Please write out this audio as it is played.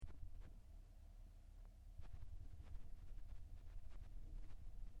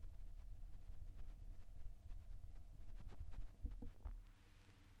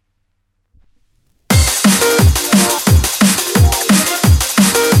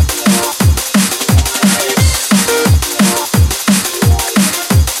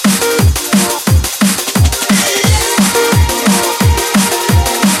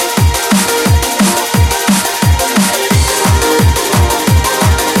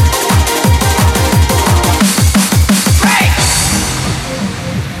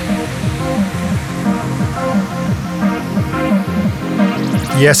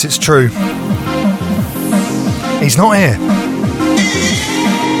Yes, it's true. He's not here.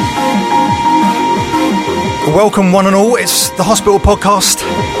 Welcome one and all, it's the Hospital Podcast,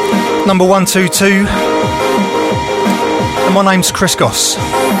 number 122, and my name's Chris Goss.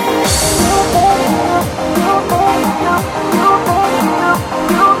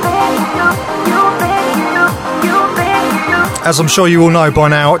 As I'm sure you all know by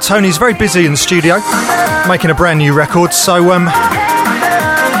now, Tony's very busy in the studio, making a brand new record, so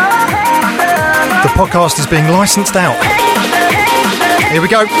the podcast is being licensed out. Here we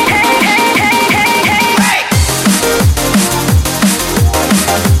go.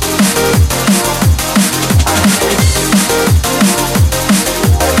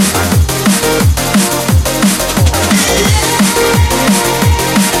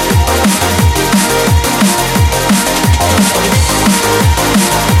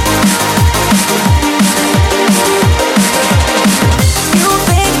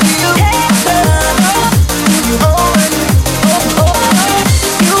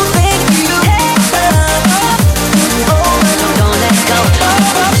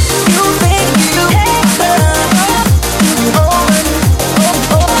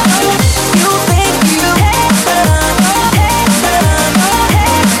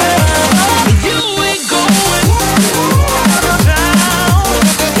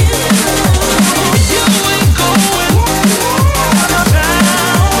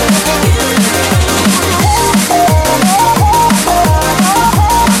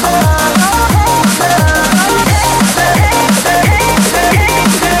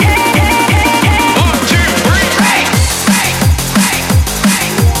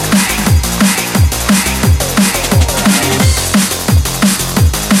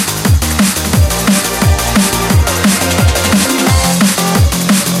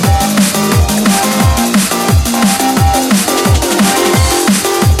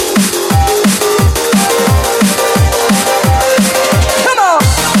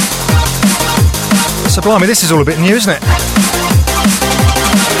 Blimey, this is all a bit new, isn't it?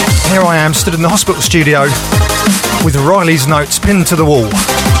 Here I am, stood in the hospital studio with Riley's notes pinned to the wall.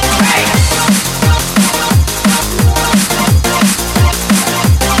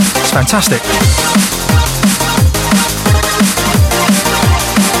 It's fantastic.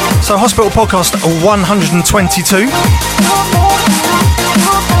 So, Hospital Podcast 122.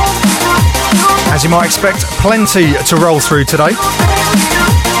 As you might expect, plenty to roll through today.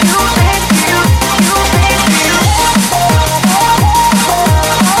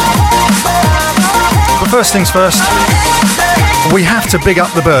 First things first, we have to big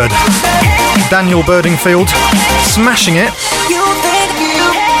up the bird. Daniel Birdingfield, smashing it.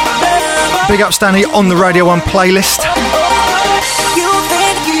 Big up Stanley on the Radio 1 playlist.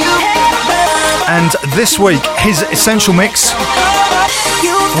 And this week, his Essential Mix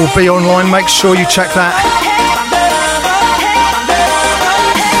will be online. Make sure you check that.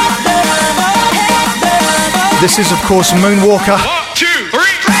 This is, of course, Moonwalker.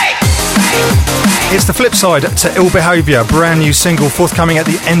 It's the flip side to Ill Behaviour, brand new single forthcoming at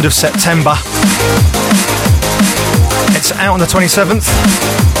the end of September. It's out on the 27th.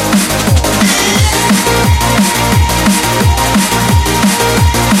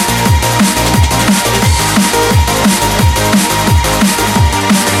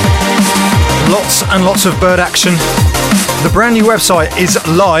 Lots and lots of bird action. The brand new website is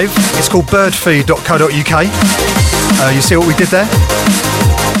live. It's called birdfeed.co.uk. You see what we did there?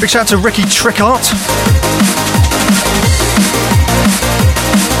 Big shout out to Ricky Trickart.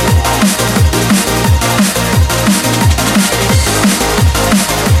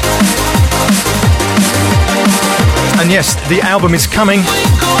 And yes, the album is coming.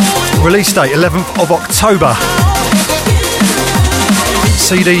 Release date 11th of October.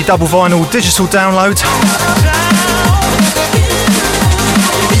 CD, double vinyl, digital download.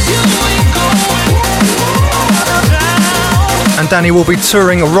 And Danny will be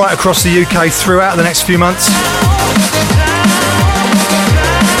touring right across the UK throughout the next few months.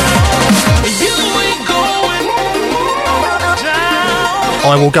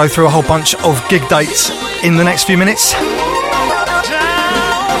 I will go through a whole bunch of gig dates in the next few minutes.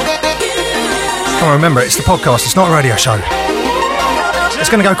 Come on, remember, it's the podcast, it's not a radio show. It's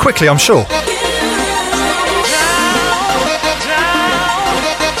going to go quickly, I'm sure.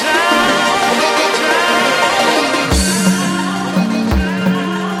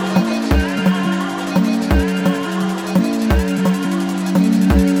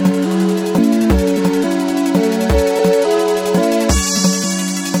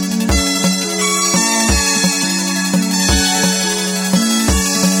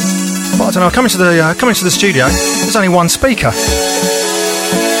 I don't know, coming to the studio, there's only one speaker.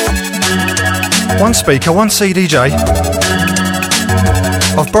 One speaker, one CDJ.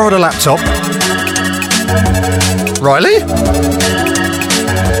 I've borrowed a laptop. Riley?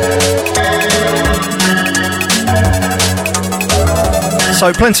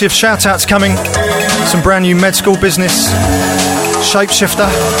 So plenty of shout outs coming. Some brand new med school business. Shapeshifter.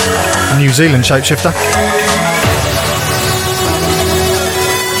 New Zealand Shapeshifter.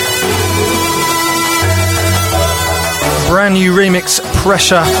 Brand new remix,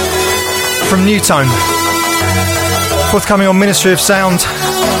 Pressure, from Newtone. Forthcoming on Ministry of Sound.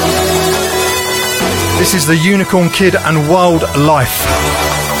 This is the Unicorn Kid and Wild Life.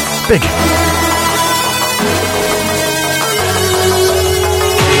 Big.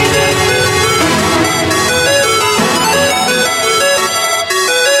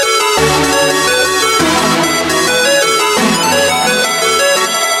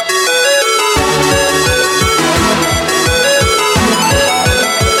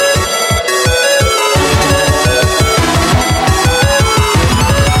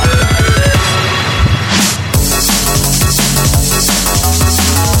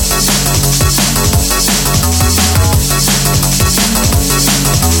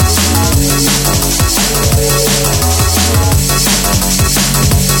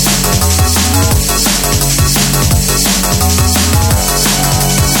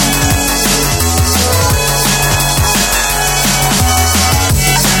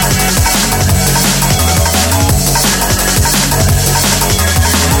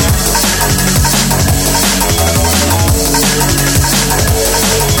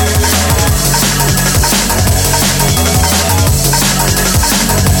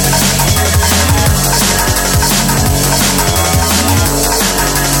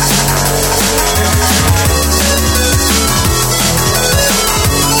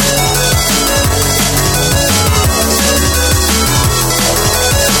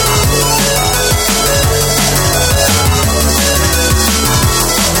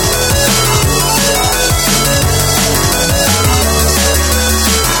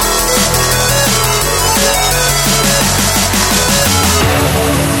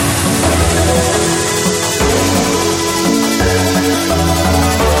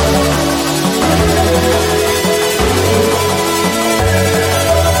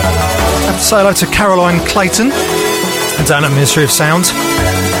 Say hello to Caroline Clayton down at Ministry of Sound.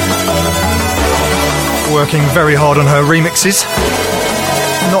 Working very hard on her remixes.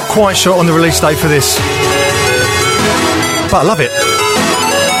 Not quite sure on the release date for this, but I love it.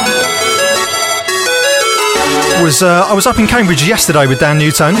 I was up in Cambridge yesterday with Dan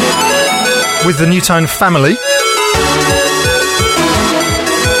Newtone, with the Newtone family.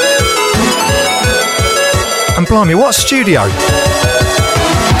 And blimey, what a studio!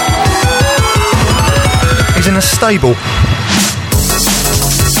 He's in a stable.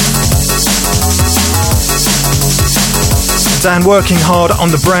 Dan working hard on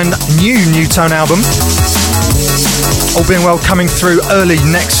the brand new Newtone album. All being well, coming through early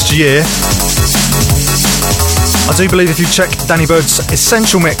next year. I do believe if you check Danny Bird's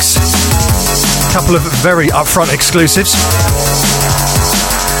Essential Mix, a couple of very upfront exclusives.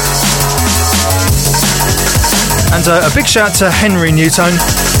 And a big shout to Henry Newtone,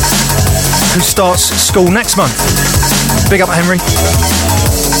 who starts school next month. Big up Henry.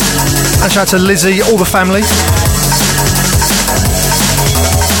 And shout out to Lizzie, all the family.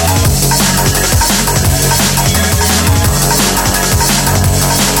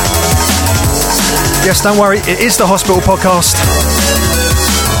 Yes, don't worry, it is the Hospital Podcast.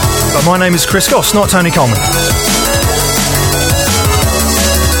 But my name is Chris Goss, not Tony Coleman.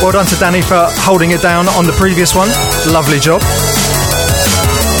 Well done to Danny for holding it down on the previous one. Lovely job.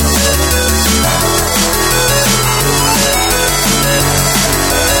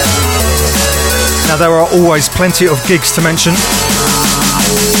 Now, there are always plenty of gigs to mention.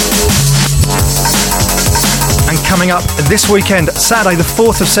 And coming up this weekend, Saturday the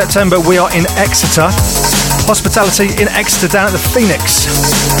 4th of September, we are in Exeter. Hospitality in Exeter down at the Phoenix.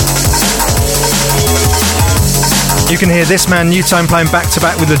 You can hear this man Newtone playing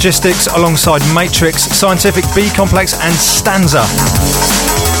back-to-back with Logistics alongside Matrix, Scientific, B Complex and Stanza.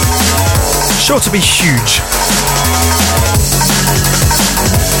 Sure to be huge.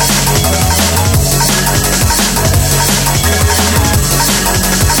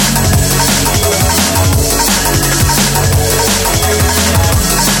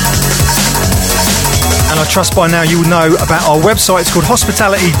 And I trust by now you will know about our website. It's called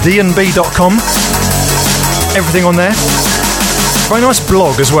hospitalitydnb.com. Everything on there. Very nice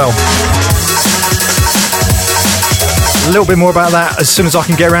blog as well. A little bit more about that as soon as I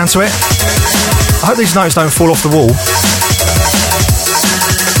can get around to it. I hope these notes don't fall off the wall.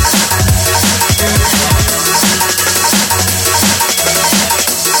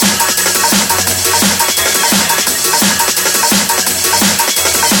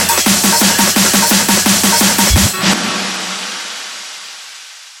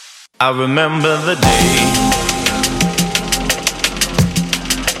 I remember the day,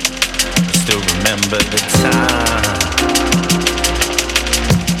 still remember the time.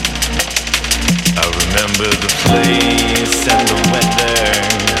 I remember the place and the weather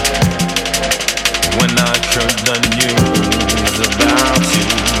when I heard the news about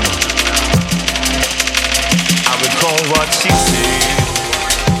you. I recall what she said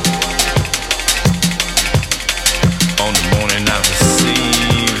on the morning I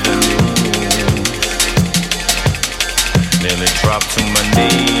received the news. Nearly dropped to my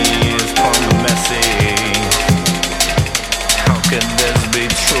knees on the message. How could this be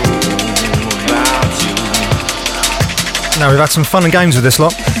true about you? Now we've had some fun and games with this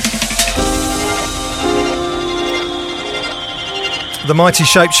lot. The Mighty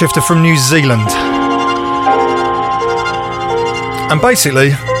Shapeshifter from New Zealand. And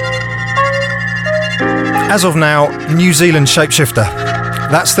basically, as of now, New Zealand Shapeshifter.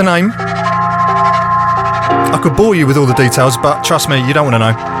 That's the name. I could bore you with all the details, but trust me, you don't want to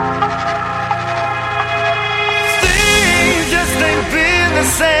know. Things just ain't been the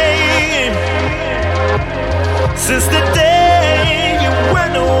same since the day you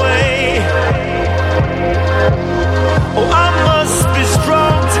went away. Oh, I must be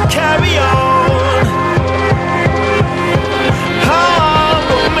strong to carry on.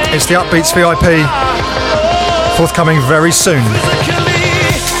 It's the Upbeats VIP, forthcoming very soon.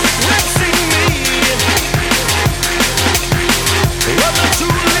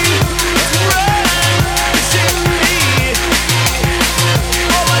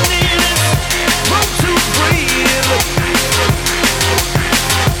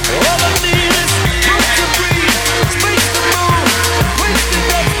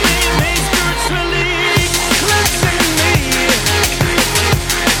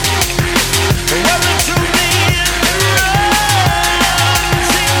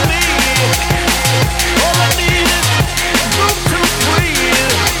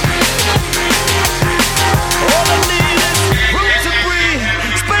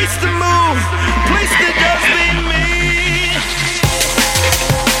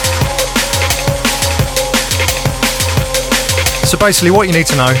 So basically what you need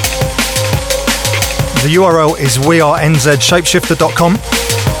to know, the URL is wearendzshapeshifter.com,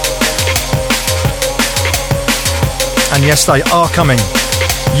 and yes, they are coming.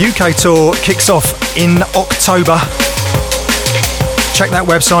 UK tour kicks off in October. Check that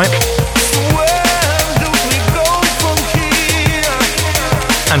website.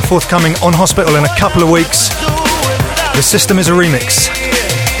 And forthcoming on Hospital in a couple of weeks, The System is a remix.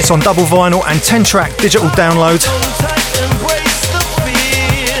 It's on double vinyl and 10-track digital download.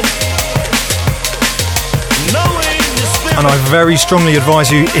 And I very strongly advise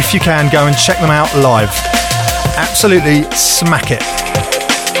you, if you can, go and check them out live. Absolutely smack it.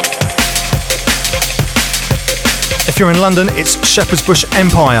 If you're in London, it's Shepherd's Bush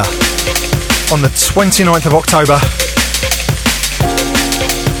Empire on the 29th of October.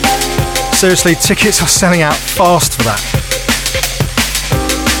 Seriously, tickets are selling out fast for that.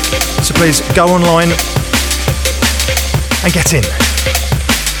 So please go online and get in.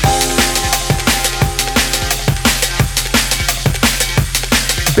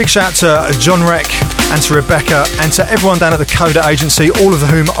 Big shout to John Reck and to Rebecca and to everyone down at the Coda Agency, all of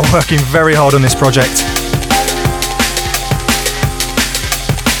whom are working very hard on this project.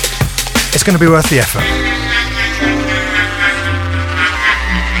 It's going to be worth the effort.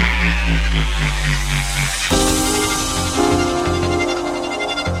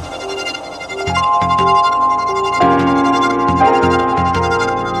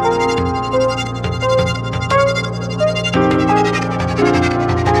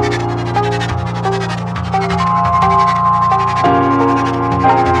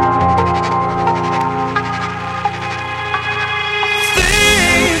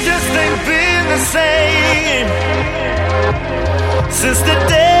 Since the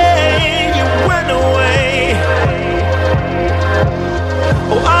day you went away,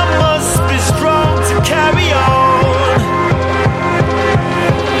 oh, I must be strong to carry on.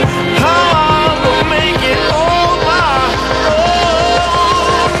 I will make it all my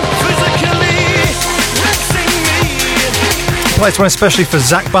own. Physically missing me. Play this one especially for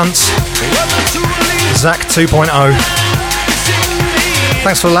Zach Bunce, Zach 2.0.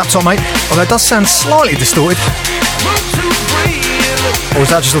 Thanks for the laptop, mate. Although it does sound slightly distorted. Or is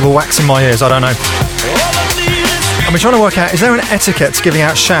that just all the wax in my ears? I don't know. And we're trying to work out, is there an etiquette to giving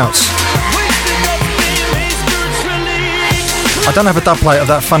out shouts? I don't have a dub plate of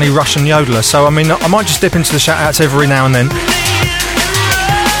that funny Russian yodeler, so I mean, I might just dip into the shout outs every now and then.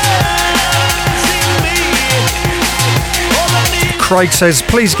 Craig says,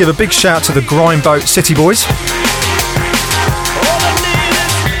 please give a big shout to the Grindboat City Boys.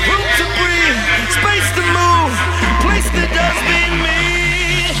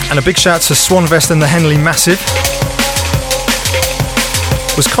 And a big shout to Swanvest and the Henley Massive.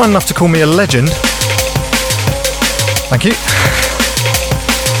 Was kind enough to call me a legend. Thank you.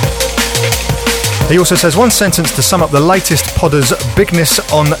 He also says, one sentence to sum up the latest Podders' bigness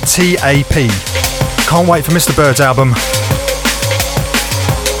on TAP. Can't wait for Mr. Bird's album.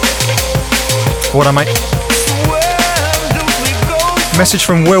 What up, mate? Message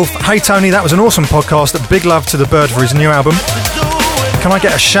from Wilf. Hey Tony, that was an awesome podcast. Big love to the Bird for his new album. Can I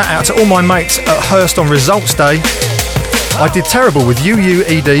get a shout out to all my mates at Hurst on Results Day? I did terrible with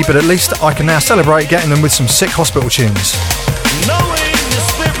UUED, but at least I can now celebrate getting them with some sick hospital tunes.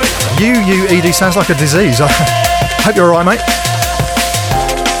 UUED sounds like a disease. I hope you're alright, mate.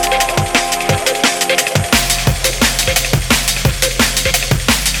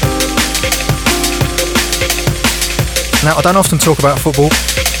 Now, I don't often talk about football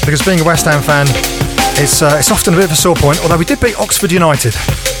because being a West Ham fan, it's often a bit of a sore point, although we did beat Oxford United.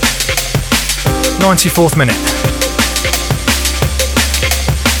 94th minute.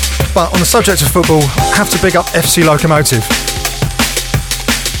 But on the subject of football, I have to big up FC Locomotive.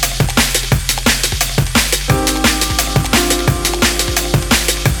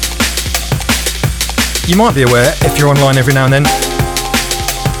 You might be aware, if you're online every now and then,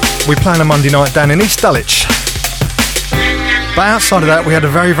 we play on a Monday night down in East Dulwich. But outside of that, we had a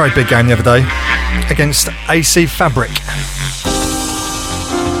very, very big game the other day against AC Fabric.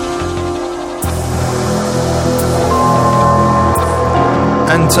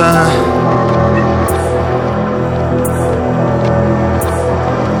 And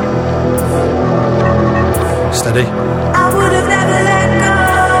steady.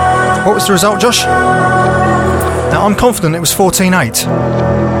 What was the result, Josh? Now, I'm confident it was 14-8,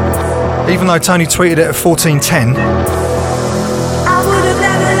 even though Tony tweeted it at 14-10.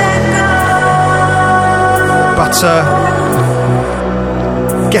 But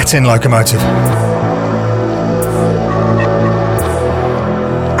get in, Locomotive.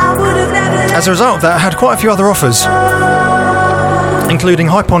 As a result of that, I had quite a few other offers, including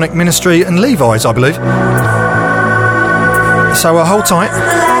Hyponic Ministry and Levi's, I believe. So hold tight.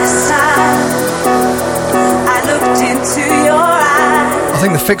 I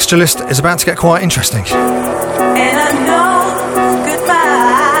think the fixture list is about to get quite interesting.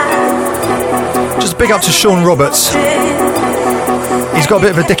 Just big up to Sean Roberts. He's got a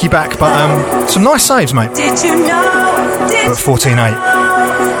bit of a dicky back, but some nice saves, mate. But 14-8.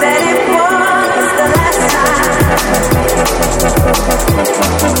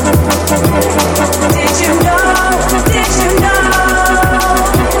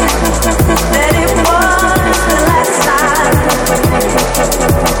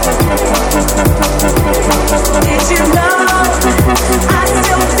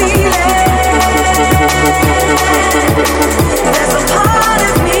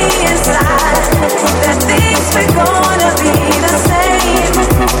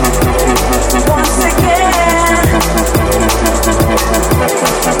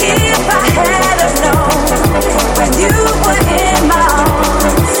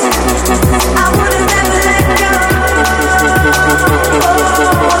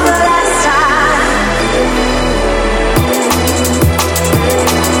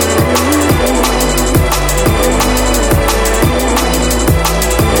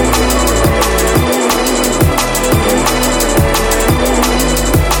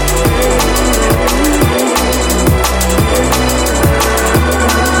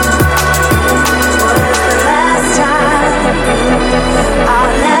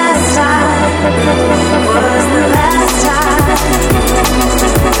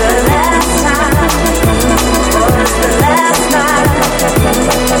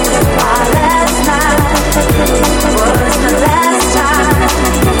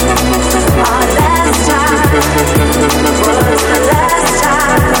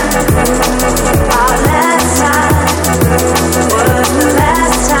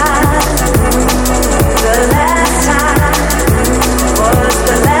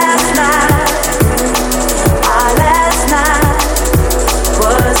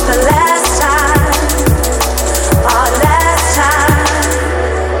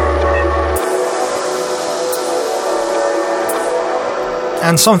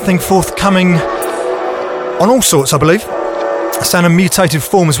 And something forthcoming on all sorts, I believe. A sound of Mutated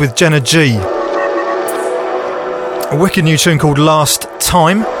Forms with Jenna G. A wicked new tune called Last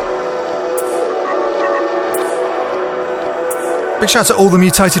Time. Big shout out to all the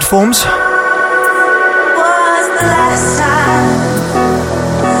Mutated Forms. Was the last time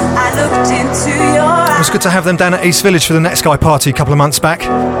It was good to have them down at East Village for the Next Guy party a couple of months back.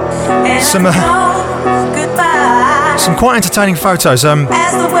 Some quite entertaining photos. The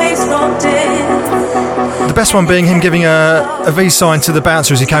best one being him giving a V sign to the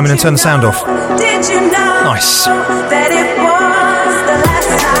bouncer as he came in and turned the sound off. Nice.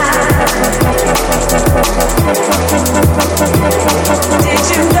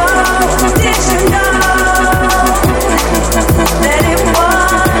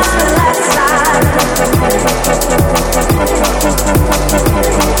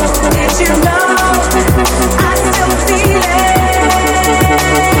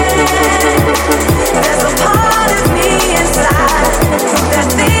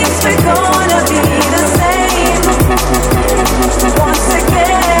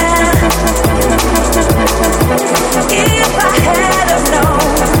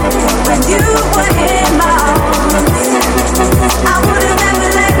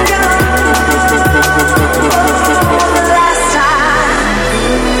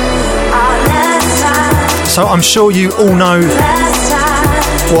 So I'm sure you all know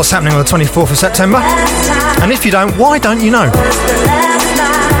what's happening on the 24th of September. And if you don't, why don't you know?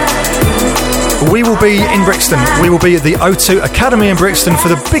 We will be in Brixton. We will be at the O2 Academy in Brixton for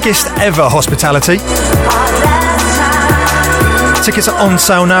the biggest ever hospitality. Tickets are on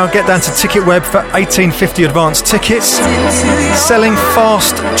sale now. Get down to TicketWeb for $18.50 advance tickets. Selling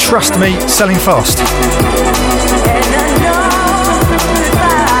fast. Trust me, selling fast.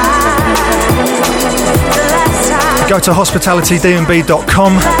 Go to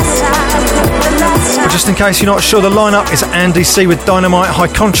hospitalitydnb.com. But just in case you're not sure, the lineup is Andy C with Dynamite, High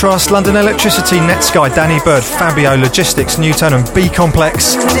Contrast, London Electricity, Netsky, Danny Bird, Fabio, Logistics, Newton and B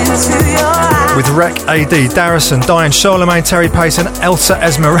Complex. With Rec AD, Darrison, Diane, Charlemagne, Terry Pace and Elsa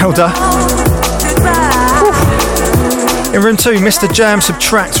Esmeralda. In room 2, Mr. Jam,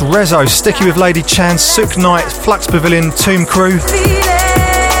 Subtract, Rezo, Sticky with Lady Chan, Sook Knight, Flux Pavilion, Tomb Crew.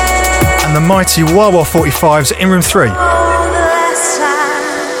 And the mighty Wawa 45s in room 3.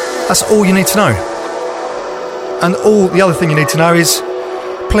 That's all you need to know. And all the other thing you need to know is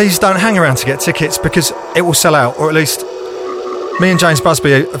please don't hang around to get tickets because it will sell out, or at least me and James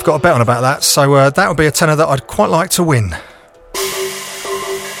Busby have got a bet on about that, so that would be a tenner that I'd quite like to win.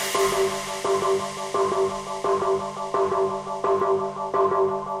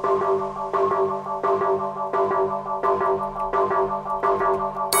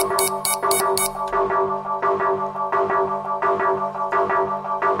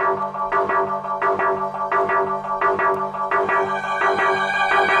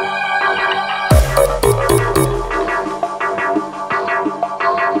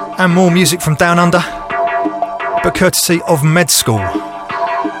 And more music from Down Under, but courtesy of Med School.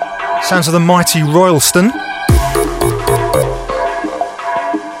 Sounds of the mighty Royalston,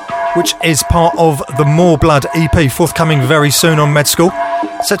 which is part of the More Blood EP, forthcoming very soon on Med School.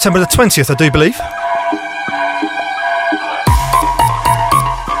 September the 20th, I do believe.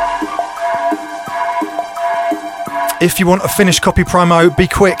 If you want a finished copy promo, be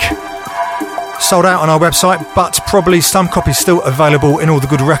quick. Sold out on our website, but probably some copies still available in all the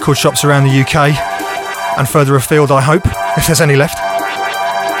good record shops around the UK and further afield, I hope, if there's any left.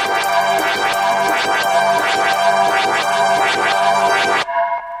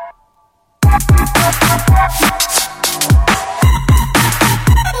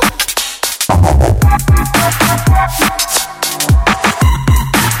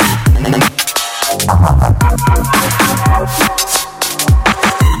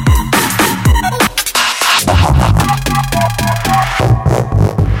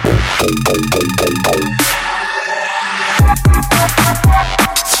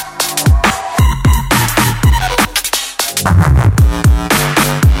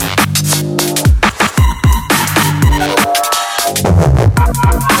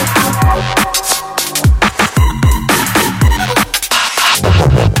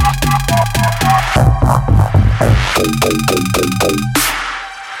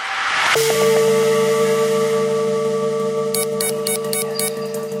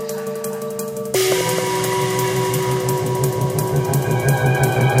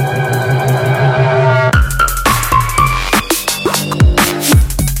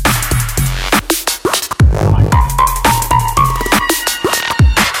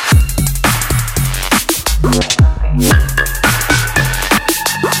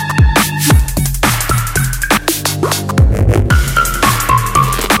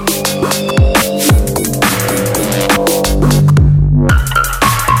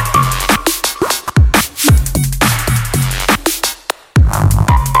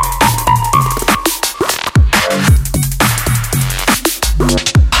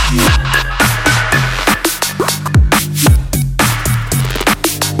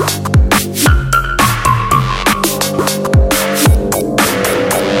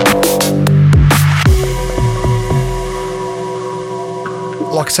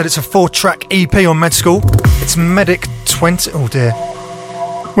 said, it's a 4-track EP on Med School. It's Medic 20. Oh dear.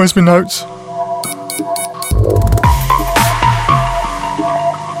 Where's my notes?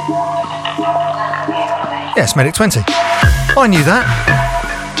 Yes, Medic 20. I knew that.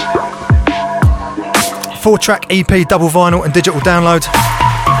 4-track EP, double vinyl and digital download,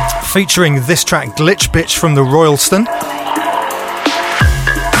 featuring this track Glitch Bitch from the Royalston,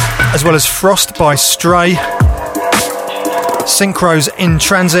 as well as Frost by Stray, Synchros in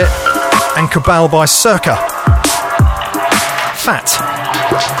Transit and Cabal by Circa. Fat.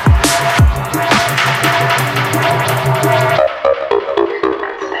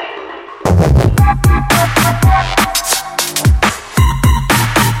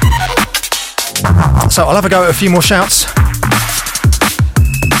 So I'll have a go at a few more shouts.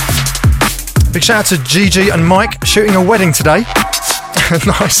 Big shout out to Gigi and Mike shooting a wedding today.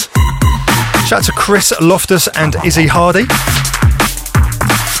 Nice. Shout out to Chris Loftus and Izzy Hardy.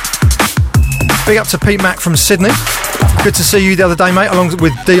 Big up to Pete Mack from Sydney. Good to see you the other day, mate, along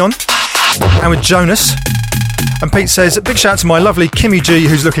with Dion and with Jonas. And Pete says, big shout out to my lovely Kimmy G,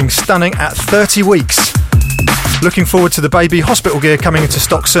 who's looking stunning at 30 weeks. Looking forward to the baby hospital gear coming into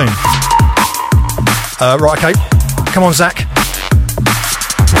stock soon. Right, okay. Come on, Zach.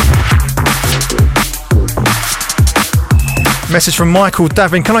 Message from Michael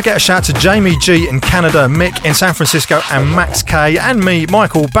Davin. Can I get a shout to Jamie G in Canada, Mick in San Francisco, and Max K, and me,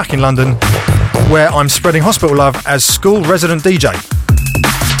 Michael, back in London, where I'm spreading hospital love as school resident DJ.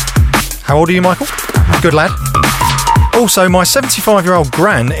 How old are you, Michael? Good lad. Also, my 75-year-old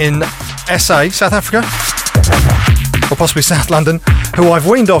gran in SA, South Africa, or possibly South London, who I've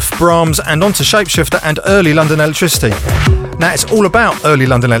weaned off Brahms and onto Shapeshifter and early London electricity. Now, it's all about early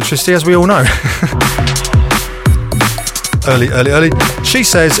London electricity, as we all know. Early. She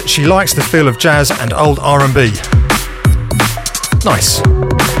says she likes the feel of jazz and old R&B. Nice.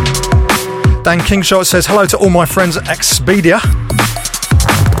 Dan Kingshot says, hello to all my friends at Expedia.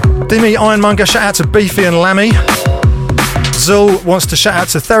 Dimi Ironmonger, shout out to Beefy and Lammy. Zul wants to shout out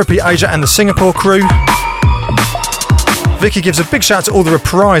to Therapy Asia and the Singapore crew. Vicky gives a big shout out to all the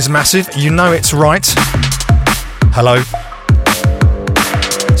Reprise Massive. You know it's right. Hello.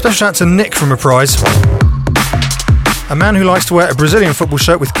 Special shout out to Nick from Reprise. A man who likes to wear a Brazilian football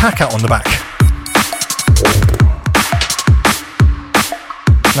shirt with Kaká on the back.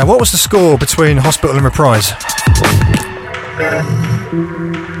 Now, what was the score between Hospital and Reprise?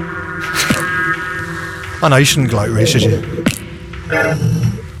 I know, you shouldn't gloat, really, should you?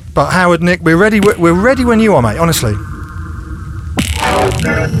 But Howard, Nick, we're ready when you are, mate, honestly.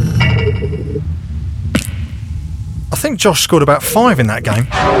 I think Josh scored about 5 in that game.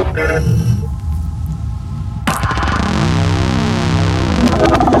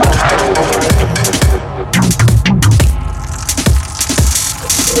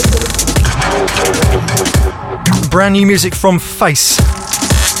 Brand new music from Face.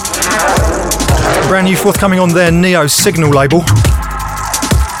 Brand new forthcoming on their Neo Signal label.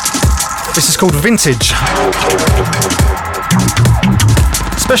 This is called Vintage.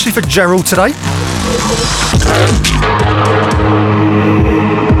 Especially for Gerald today.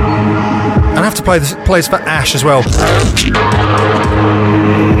 And I have to play this for Ash as well.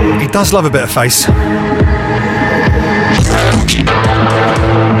 He does love a bit of Face.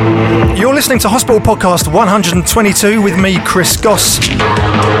 You're listening to Hospital Podcast 122 with me, Chris Goss.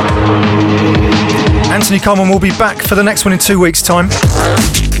 Anthony Coleman will be back for the next one in 2 weeks' time.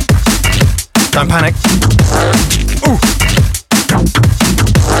 Don't panic. Ooh.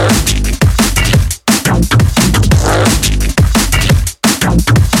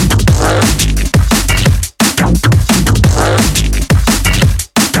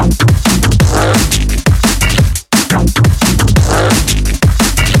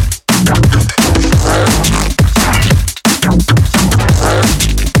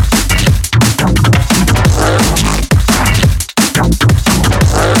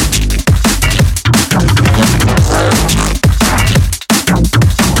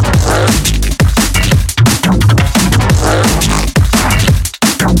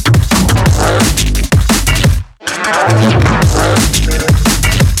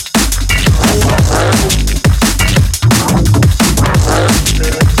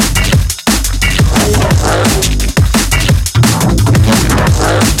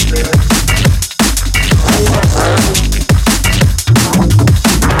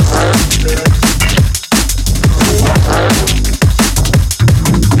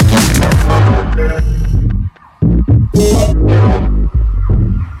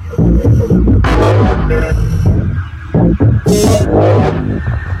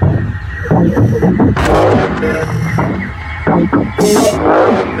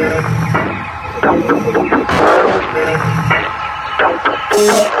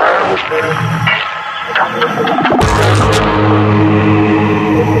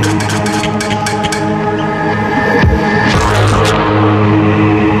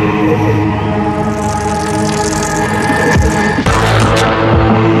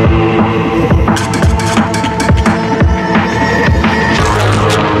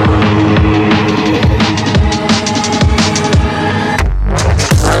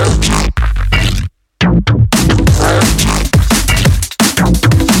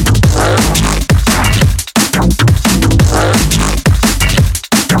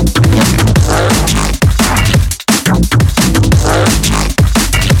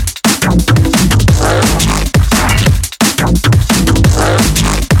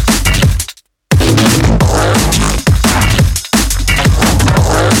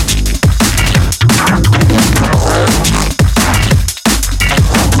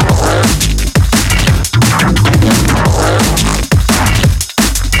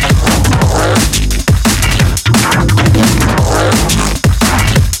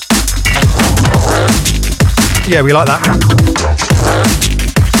 Yeah, we like that.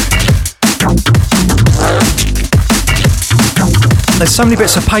 There's so many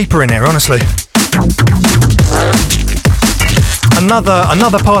bits of paper in here, honestly.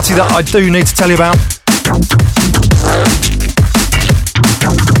 Another party that I do need to tell you about.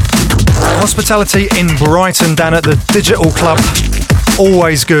 Hospitality in Brighton down at the Digital Club.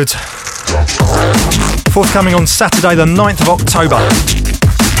 Always good. Forthcoming on Saturday the 9th of October.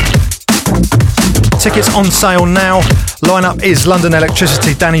 Tickets on sale now. Lineup is London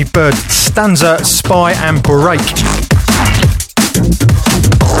Electricity, Danny Bird, Stanza, Spy and Break.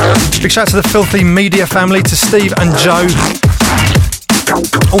 Big shout to the Filthy Media family, to Steve and Joe.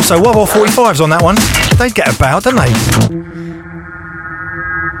 Also, Wobble 45's on that one. They'd get about, don't they?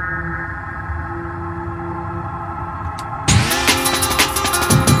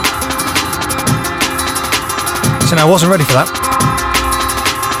 So now I wasn't ready for that.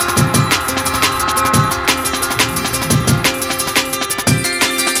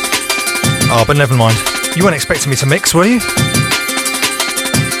 Oh, but never mind. You weren't expecting me to mix, were you?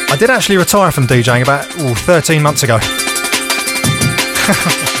 I did actually retire from DJing about 13 months ago.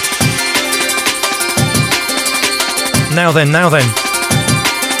 Now then.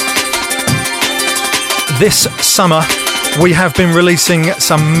 This summer, we have been releasing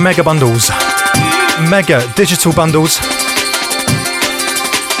some mega bundles. Mega digital bundles.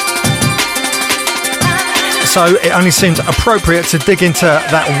 So it only seemed appropriate to dig into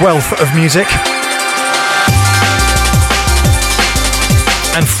that wealth of music.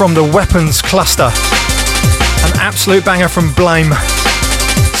 And from the Weapons cluster, an absolute banger from Blame,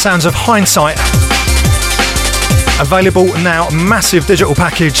 Sounds of Hindsight. Available now, massive digital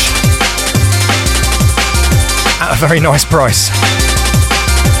package at a very nice price.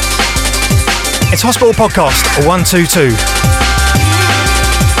 It's Hospital Podcast 122.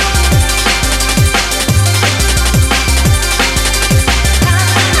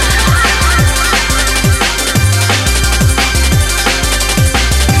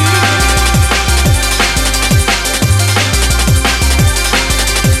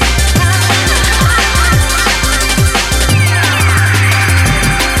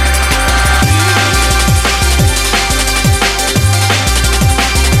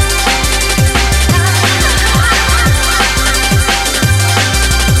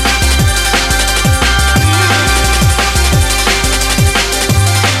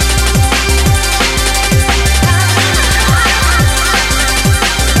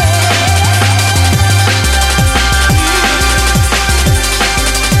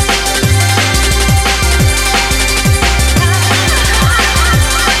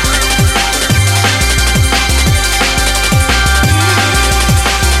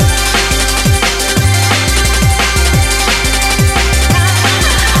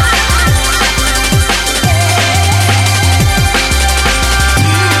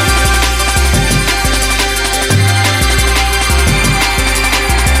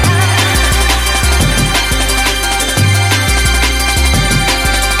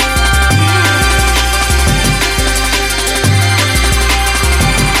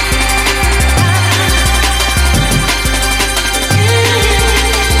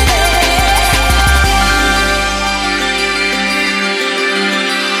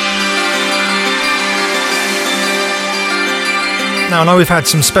 Now, I know we've had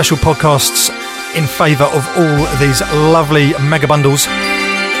some special podcasts in favour of all these lovely mega bundles.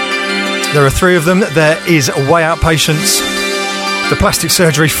 There are 3 of them. There is Way Out Patients, the Plastic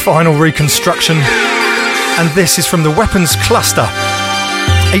Surgery Final Reconstruction, and this is from the Weapons Cluster.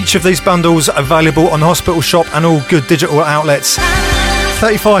 Each of these bundles available on Hospital Shop and all good digital outlets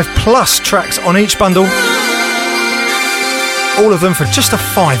 35 plus tracks on each bundle. All of them for just a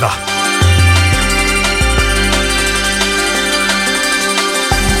 £5.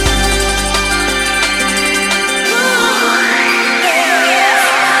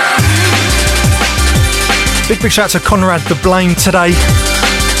 Big shout to Conrad the Blame today.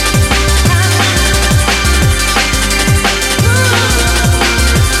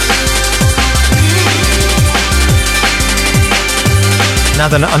 Now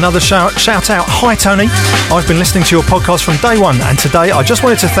then, another shout out. Hi Tony, I've been listening to your podcast from day one, and today I just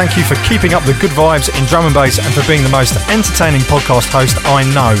wanted to thank you for keeping up the good vibes in drum and bass and for being the most entertaining podcast host I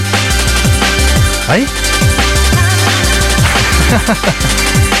know. Hey?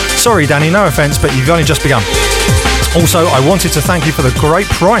 Sorry Danny, no offence, but you've only just begun. Also, I wanted to thank you for the great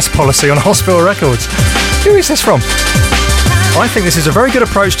price policy on Hospital Records. Who is this from? I think this is a very good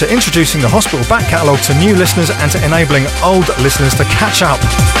approach to introducing the Hospital back catalogue to new listeners and to enabling old listeners to catch up.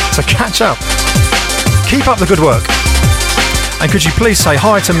 Keep up the good work. And could you please say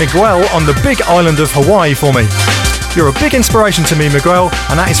hi to Miguel on the big island of Hawaii for me? You're a big inspiration to me, Miguel,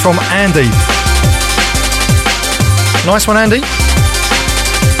 and that is from Andy. Nice one, Andy.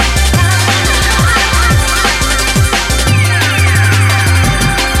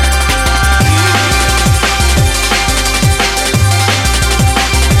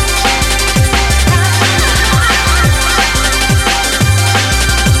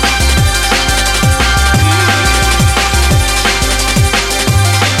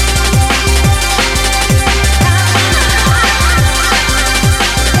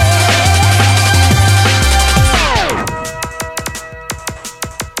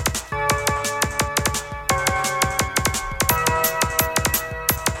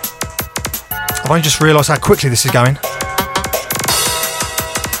 I just realised how quickly this is going.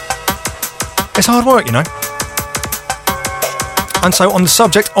 It's hard work, you know. And so, on the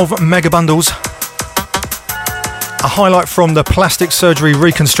subject of mega bundles, a highlight from the plastic surgery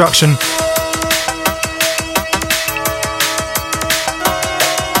reconstruction.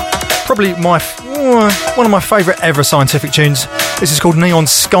 Probably one of my favourite ever Scientific tunes. This is called Neon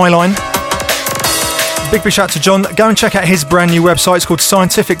Skyline. Big shout to John. Go and check out his brand new website. It's called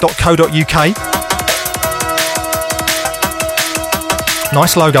scientific.co.uk.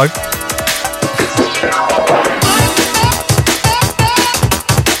 Nice logo.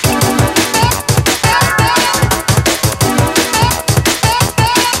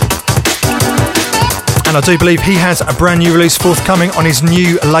 And I do believe he has a brand new release forthcoming on his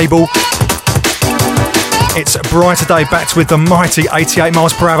new label. It's Brighter Day backed with the mighty 88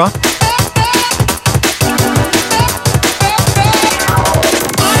 miles per hour.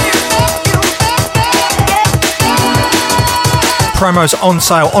 Promos on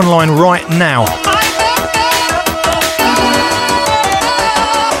sale online right now.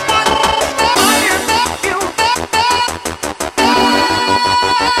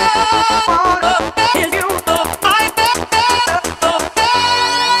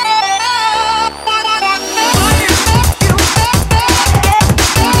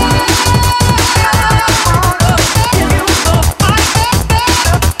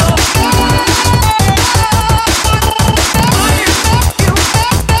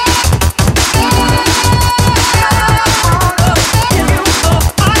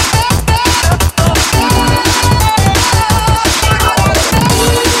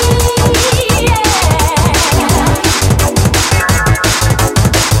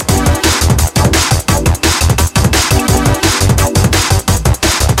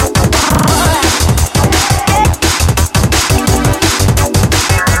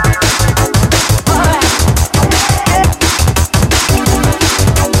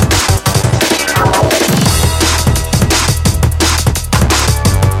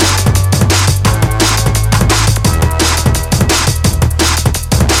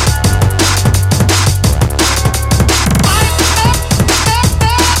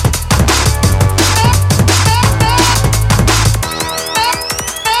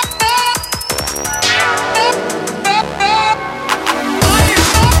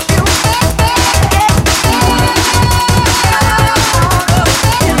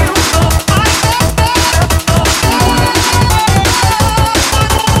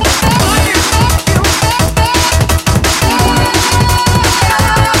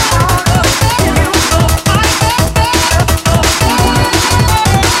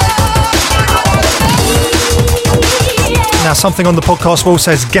 Something on the podcast wall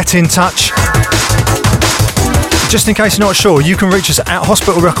says get in touch. Just in case you're not sure, you can reach us at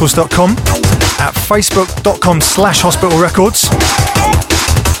hospitalrecords.com, at facebook.com/hospitalrecords,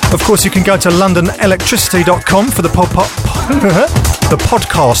 Of course, you can go to londonelectricity.com for the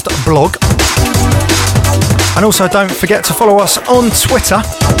podcast blog. And also don't forget to follow us on Twitter.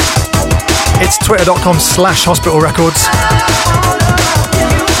 It's twitter.com/Hospital Records.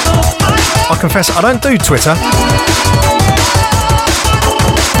 I confess I don't do Twitter.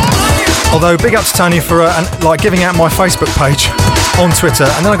 Although big up to Tony for giving out my Facebook page on Twitter.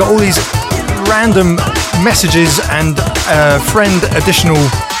 And then I got all these random messages and friend additional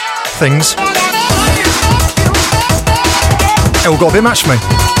things. It all got a bit much for me.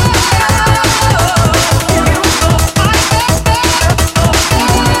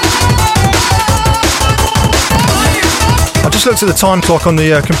 I just looked at the time clock on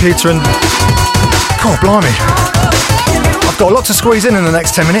the computer and God blimey, I've got a lot to squeeze in the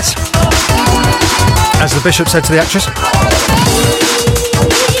next 10 minutes, as the Bishop said to the actress.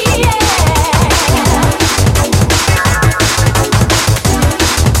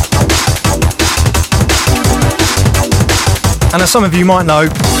 And as some of you might know,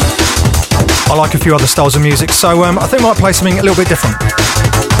 I like a few other styles of music, so I think I might play something a little bit different.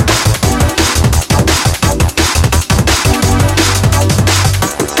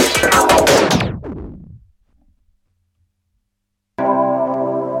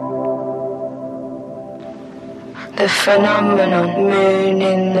 The phenomenon moon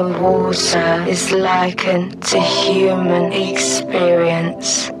in the water is likened to human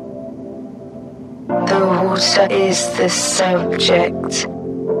experience. The water is the subject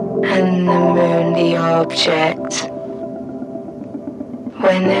and the moon the object.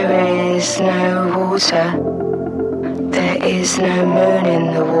 When there is no water, there is no moon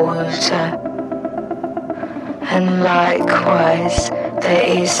in the water. And likewise, there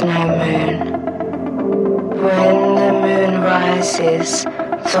is no moon. When the moon rises,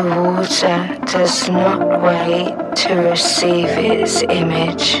 the water does not wait to receive its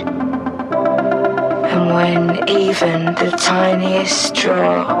image. And when even the tiniest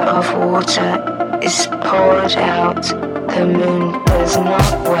drop of water is poured out, the moon does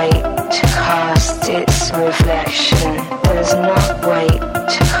not wait to cast its reflection, does not wait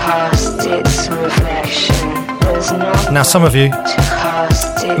to cast its reflection, does not. Now some of you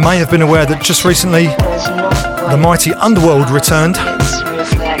may have been aware that just recently the mighty Underworld returned,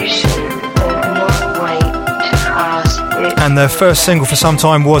 and their first single for some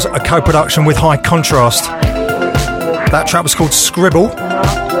time was a co-production with High Contrast. That track was called Scribble,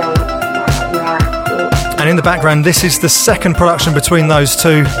 and in the background this is the second production between those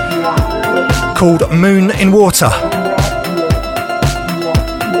two, called Moon in Water.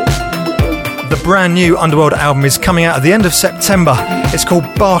 The brand new Underworld album is coming out at the end of September. It's called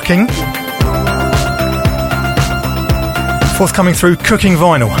Barking, forthcoming through Cooking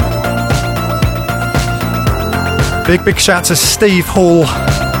Vinyl. Big shout to Steve Hall,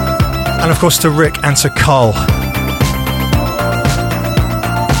 and of course to Rick and to Carl.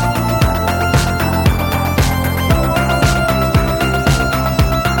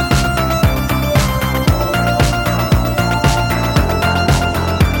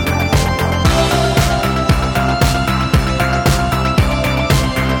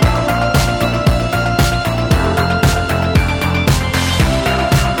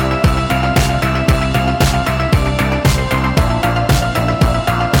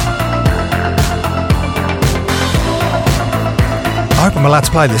 I hope I'm allowed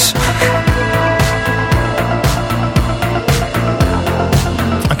to play this.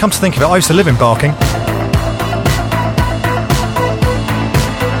 And come to think of it, I used to live in Barking.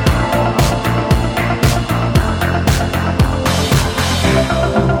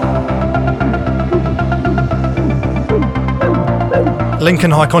 Lincoln,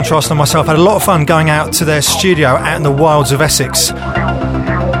 High Contrast and myself had a lot of fun going out to their studio out in the wilds of Essex,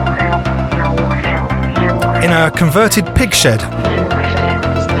 in a converted pig shed.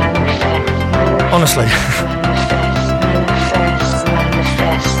 Honestly.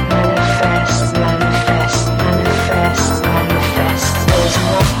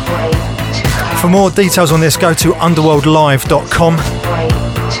 For more details on this, go to underworldlive.com.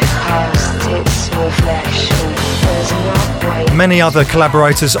 Many other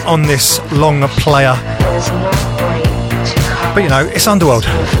collaborators on this long player. But you know, it's Underworld.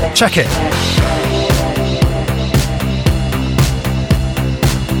 Check it.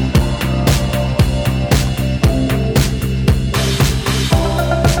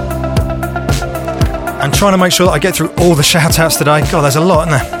 And trying to make sure that I get through all the shout-outs today. God, there's a lot,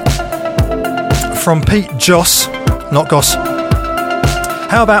 isn't there? From Pete Joss, not Goss.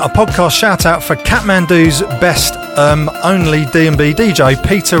 How about a podcast shout-out for Kathmandu's best only D&B DJ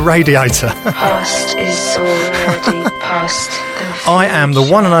Peter Radiator. Past is already past. I am the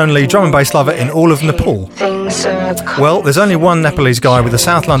one and only drum and bass lover in all of Nepal. Things are Well, there's only one Nepalese guy with a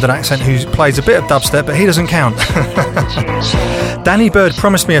South London accent who plays a bit of dubstep, but he doesn't count. Danny Bird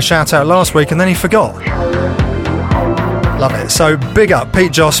promised me a shout out last week and then he forgot. Love it. So big up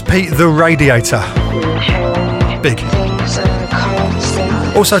Pete Joss, Pete the Radiator. Big. things are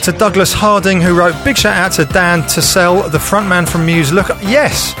constant. Also to Douglas Harding, who wrote big shout out to Dan Tassell, the frontman from Muse. Look,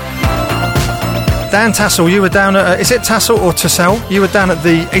 yes, Dan Tassell, you were down at is it Tassell or Tassell? You were down at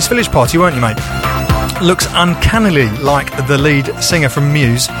the East Village party, weren't you, mate? Looks uncannily like the lead singer from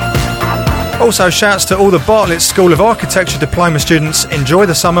Muse. Also shouts to all the Bartlett School of Architecture diploma students. Enjoy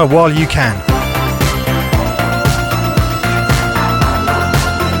the summer while you can.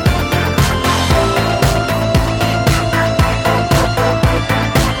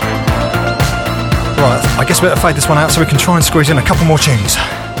 Right, I guess we better fade this one out so we can try and squeeze in a couple more tunes.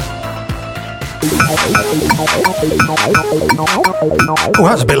 Oh,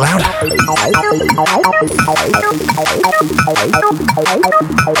 that was a bit loud.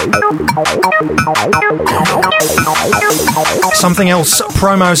 Something else,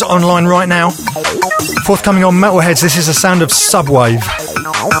 promos online right now. Forthcoming on Metalheads, this is the sound of Subwave.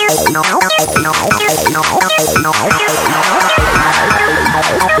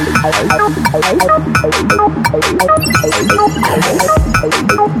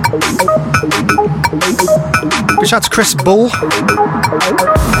 Big shout to Chris Bull.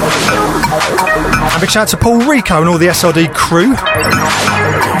 And big shout to Paul Rico and all the SRD crew.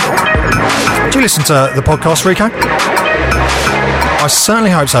 Do you listen to the podcast, Rico? I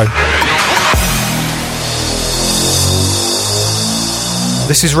certainly hope so.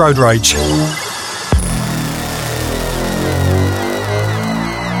 This is Road Rage.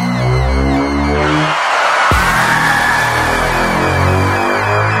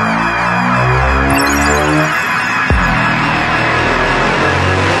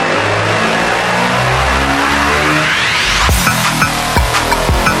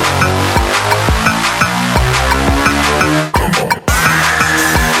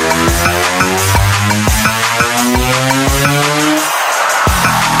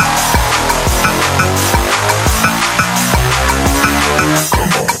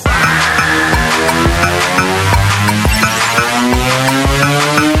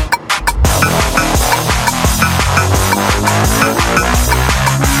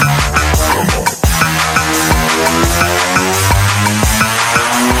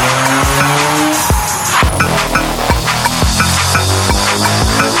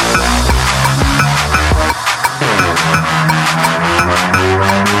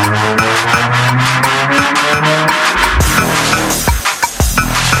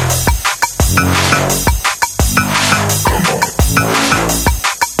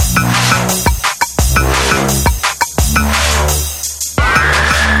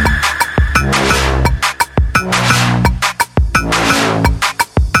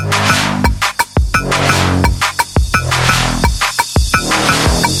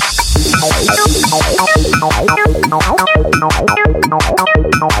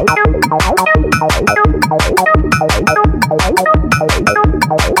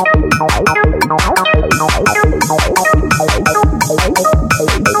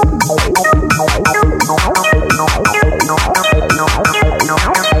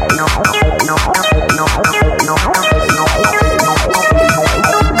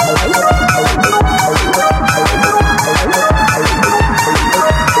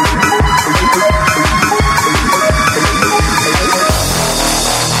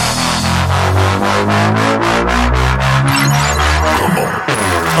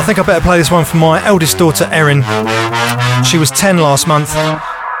 I think I better play this one for my eldest daughter, Erin. She was 10 last month,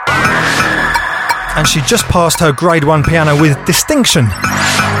 and she just passed her grade 1 piano with distinction.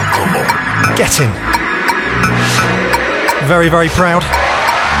 Getting. Very, very proud.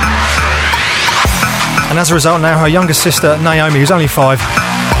 And as a result now, her youngest sister, Naomi, who's only 5,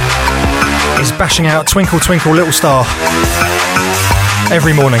 is bashing out Twinkle Twinkle Little Star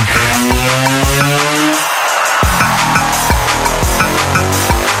every morning.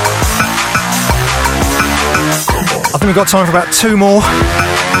 I think we've got time for about 2 more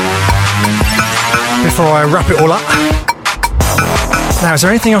before I wrap it all up. Now, is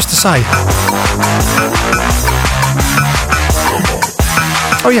there anything else to say?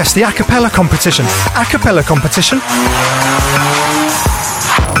 Oh yes, the a cappella competition. A cappella competition.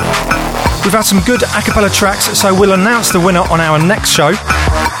 We've had some good a cappella tracks, so we'll announce the winner on our next show.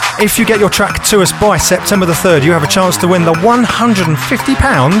 If you get your track to us by September the 3rd, you have a chance to win the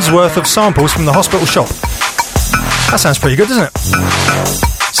 £150 worth of samples from the hospital shop. That sounds pretty good, doesn't it?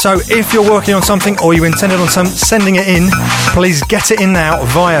 So if you're working on something or you intended on sending it in, please get it in now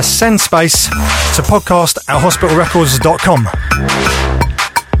via SendSpace to podcast@hospitalrecords.com.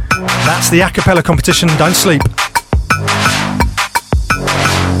 That's the a cappella competition. Don't sleep.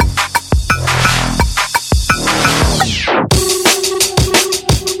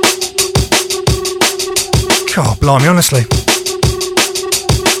 God, blimey, honestly.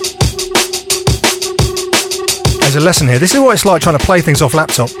 There's a lesson here. This is what it's like trying to play things off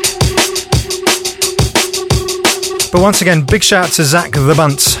laptop. But once again, big shout out to Zach the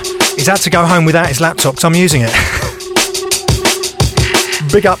Bunts. He's had to go home without his laptop because I'm using it.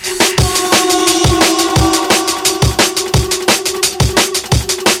 Big up.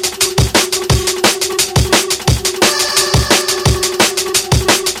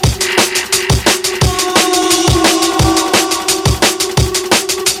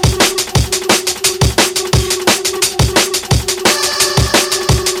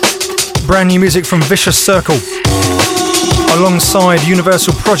 Brand new music from Vicious Circle alongside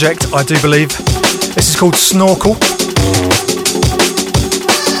Universal Project, I do believe. This is called Snorkel.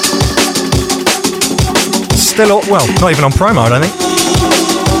 Still, well, not even on promo, I don't think,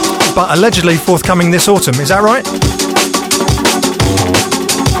 but allegedly forthcoming this autumn. Is that right?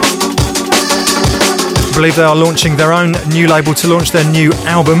 I believe they are launching their own new label to launch their new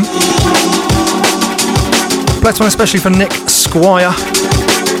album. Played one especially for Nick Squire.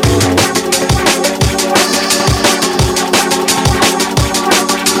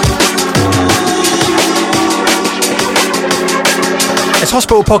 It's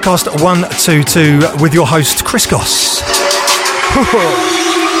Hospital Podcast 122 with your host, Chris Goss.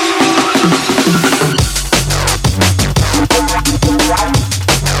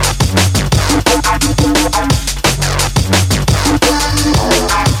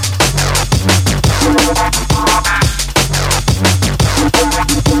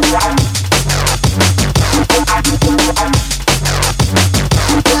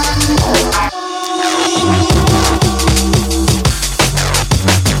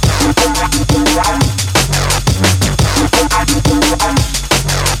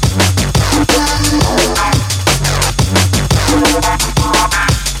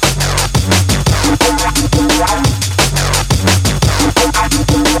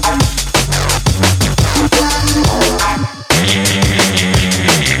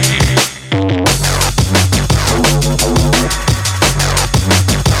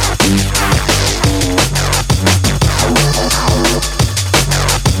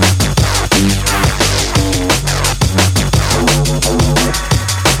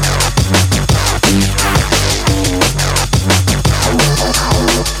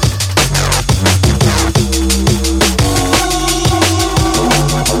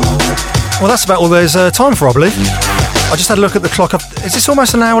 Well, that's about all there's time for, I believe. I just had a look at the clock. Is this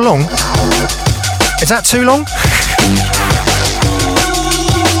almost an hour long? Is that too long?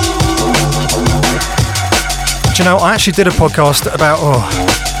 Do you know, I actually did a podcast about,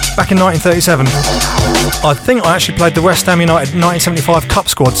 back in 1937. I think I actually played the West Ham United 1975 Cup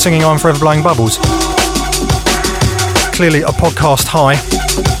squad singing I'm Forever Blowing Bubbles. Clearly a podcast high.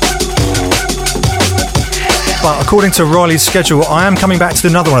 But according to Riley's schedule, I am coming back to do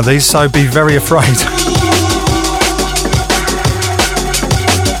another one of these, so be very afraid.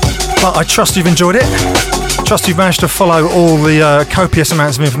 But I trust you've enjoyed it. Trust you've managed to follow all the copious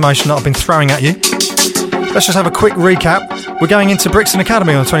amounts of information that I've been throwing at you. Let's just have a quick recap. We're going into Brixton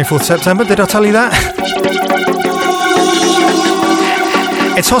Academy on the 24th September. Did I tell you that?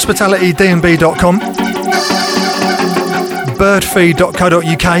 It's hospitalitydnb.com,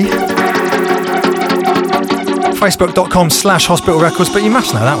 birdfeed.co.uk, facebook.com/Hospital Records, but you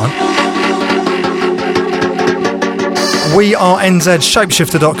must know that one. We are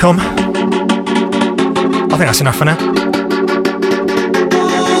nzshapeshifter.com. I think that's enough for now.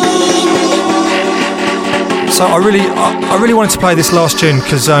 So I really wanted to play this last tune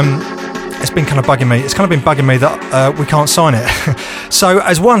because it's been kind of bugging me. It's kind of been bugging me that we can't sign it. So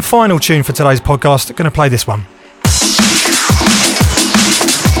as one final tune for today's podcast, I'm going to play this one.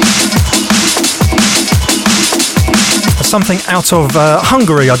 Something out of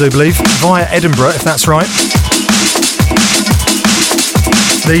Hungary, I do believe, via Edinburgh, if that's right.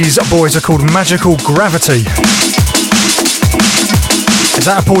 These boys are called Magical Gravity. Is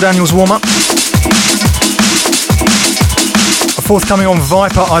that a Paul Daniels warm-up? Forthcoming on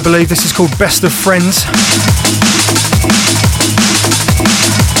Viper, I believe. This is called Best of Friends.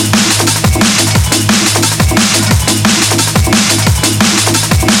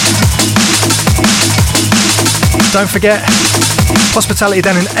 Don't forget, Hospitality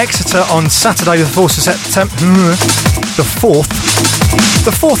down in Exeter on Saturday the 4th of September. The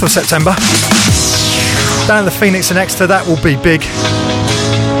 4th of September. Down at the Phoenix in Exeter, that will be big.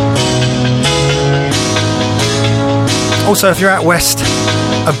 Also, if you're out west,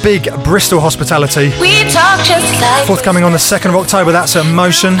 a big Bristol hospitality. Forthcoming on the 2nd of October, that's at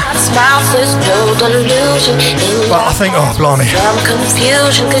Motion. But I think, oh, blimey.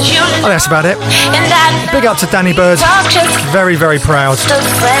 I think that's about it. Big up to Danny Bird. Very, very proud.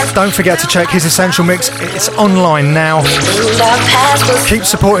 Don't forget to check his Essential Mix. It's online now. Keep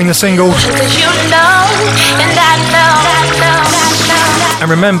supporting the single. And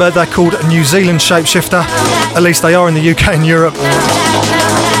remember, they're called New Zealand Shapeshifter. At least they are in the UK and Europe.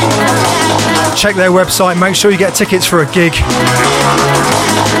 Check their website, make sure you get tickets for a gig.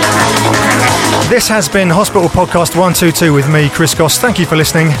 This has been Hospital Podcast 122 with me, Chris Goss. Thank you for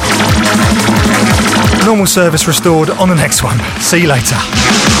listening. Normal service restored on the next one. See you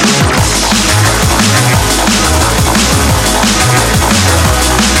later.